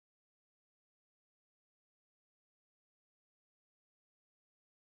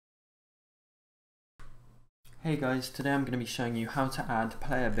Hey guys, today I'm going to be showing you how to add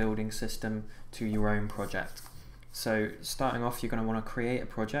player building system to your own project. So starting off, you're going to want to create a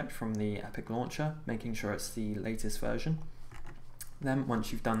project from the Epic Launcher, making sure it's the latest version. Then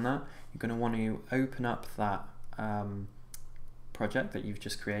once you've done that, you're going to want to open up that project that you've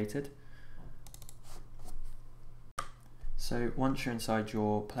just created. So once you're inside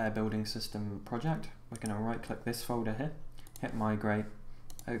your player building system project, we're going to right click this folder here, hit migrate,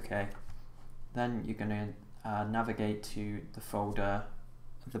 OK. Then you're going to navigate to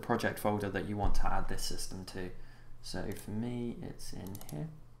the project folder that you want to add this system to. So for me, it's in here,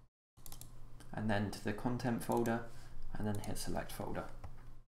 and then to the content folder, and then hit select folder.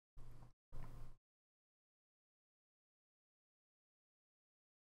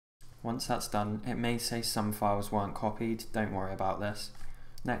 Once that's done, it may say some files weren't copied. Don't worry about this.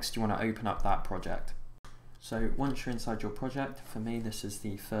 Next, you want to open up that project. So once you're inside your project, for me this is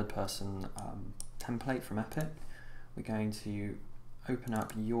the third person template from Epic. We're going to open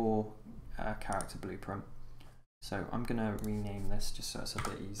up your character blueprint. So I'm going to rename this just so it's a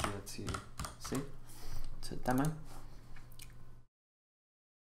bit easier to see, to demo.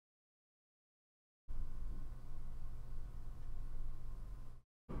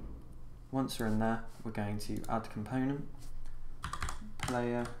 Once we're in there, we're going to add component,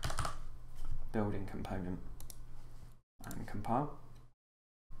 player building component, and compile.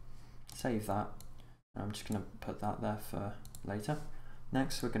 Save that. I'm just going to put that there for later.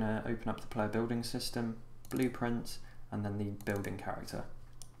 Next, we're going to open up the player building system, blueprints, and then the building character.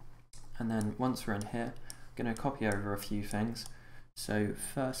 And then once we're in here, I'm going to copy over a few things. So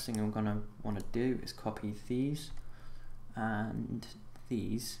first thing I'm going to want to do is copy these and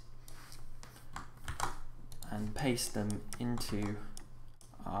these and paste them into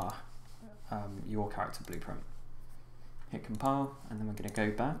our your character blueprint. Hit compile, and then we're going to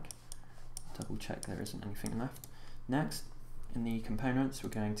go back, double check there isn't anything left. Next, in the components, we're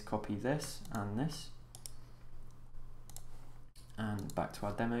going to copy this, and back to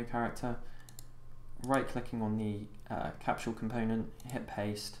our demo character. Right clicking on the capsule component, hit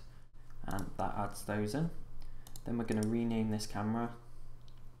paste, and that adds those in. Then we're going to rename this camera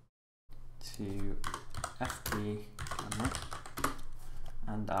to FP camera,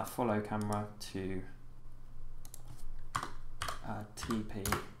 and our follow camera to TP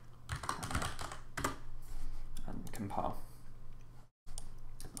camera, and compile.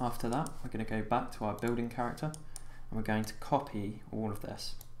 After that, we're going to go back to our building character, and we're going to copy all of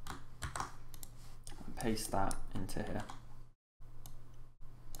this and paste that into here.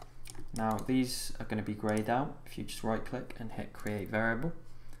 Now these are going to be grayed out. If you just right click and hit create variable,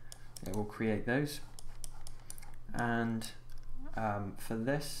 it will create those. And for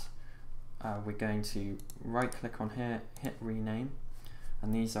this, we're going to right click on here, hit rename,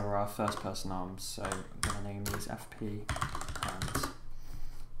 and these are our first person arms, so I'm going to name these FP hands,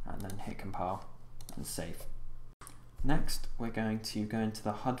 and then hit compile and save. Next, we're going to go into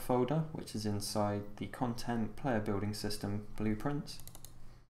the HUD folder, which is inside the content player building system blueprints.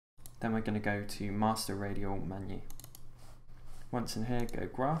 Then we're going to go to master radial menu. Once in here, go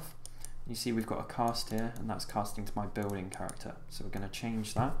graph. You see we've got a cast here, and that's casting to my building character. So we're going to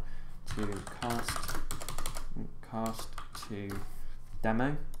change that to cast to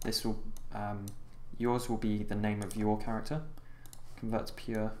demo. This will yours will be the name of your character. Convert to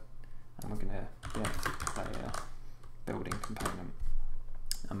pure, and we're going to get player building component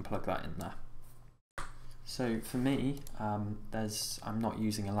and plug that in there. So for me, I'm not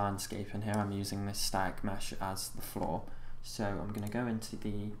using a landscape in here. I'm using this static mesh as the floor. So I'm going to go into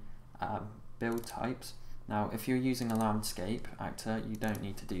the build types. Now if you're using a landscape actor, you don't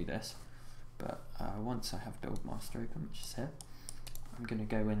need to do this, but once I have build master open, which is here, I'm going to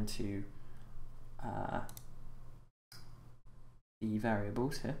go into the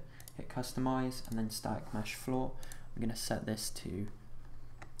variables here, hit customize, and then static mesh floor. I'm going to set this to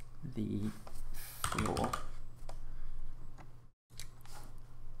the floor,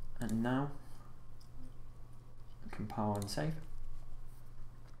 and now compile and save.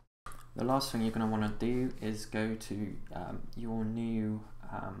 The last thing you're going to want to do is go to your new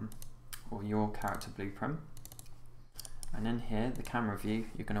or your character blueprint, and in here, the camera view,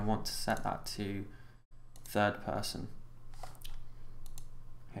 you're going to want to set that to third person.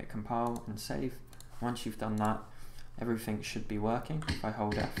 Hit compile and save. Once you've done that, everything should be working. If I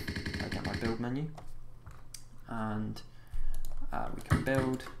hold F, I get my build menu, and we can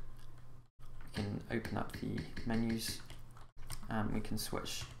build, we can open up the menus, and we can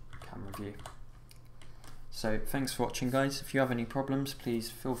switch camera view. So thanks for watching guys. If you have any problems, please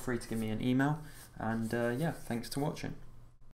feel free to give me an email, and yeah, thanks for watching.